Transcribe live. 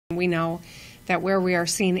we know that where we are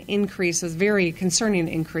seeing increases, very concerning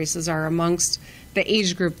increases, are amongst the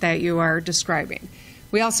age group that you are describing.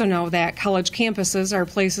 We also know that college campuses are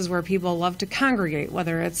places where people love to congregate,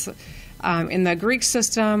 whether it's in the Greek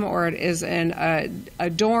system, or it is in a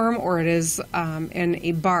dorm, or it is in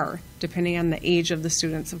a bar, depending on the age of the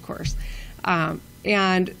students, of course.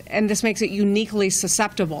 And this makes it uniquely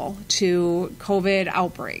susceptible to COVID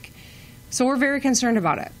outbreak. So we're very concerned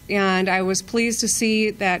about it. And I was pleased to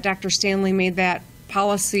see that Dr. Stanley made that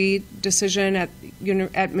policy decision at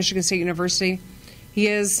Michigan State University. He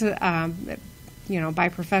is, by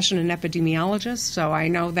profession an epidemiologist, so I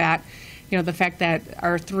know that, the fact that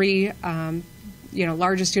our three,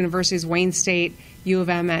 largest universities, Wayne State, U of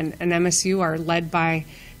M, and MSU, are led by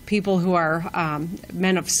people who are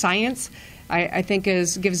men of science, I think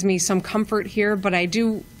gives me some comfort here. But I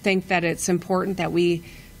do think that it's important that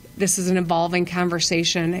this is an evolving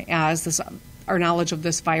conversation, as our knowledge of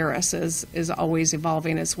this virus is always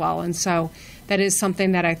evolving as well. And so that is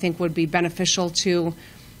something that I think would be beneficial to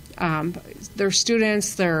their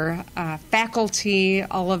students, their faculty,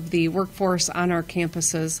 all of the workforce on our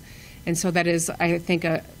campuses. And so that is, I think,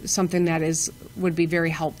 something that would be very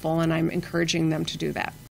helpful, and I'm encouraging them to do that.